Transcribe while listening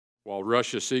While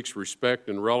Russia seeks respect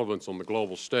and relevance on the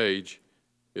global stage,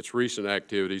 its recent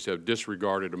activities have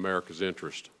disregarded America's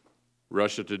interest.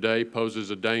 Russia today poses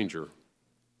a danger,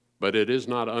 but it is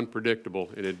not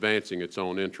unpredictable in advancing its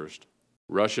own interest.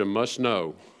 Russia must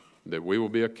know that we will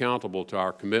be accountable to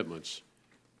our commitments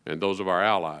and those of our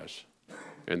allies,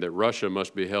 and that Russia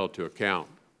must be held to account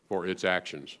for its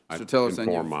actions. Mr.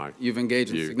 Tillerson, you've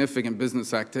engaged in significant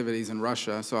business activities in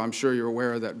Russia, so I'm sure you're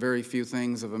aware that very few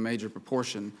things of a major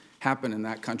proportion happen in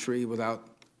that country without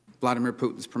Vladimir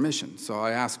Putin's permission. So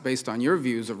I ask, based on your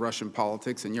views of Russian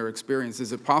politics and your experience,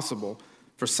 is it possible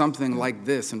for something like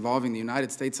this involving the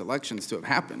United States elections to have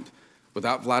happened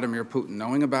without Vladimir Putin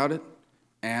knowing about it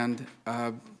and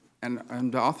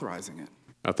authorizing it?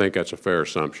 I think that's a fair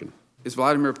assumption. Is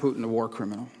Vladimir Putin a war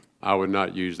criminal? I would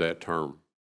not use that term.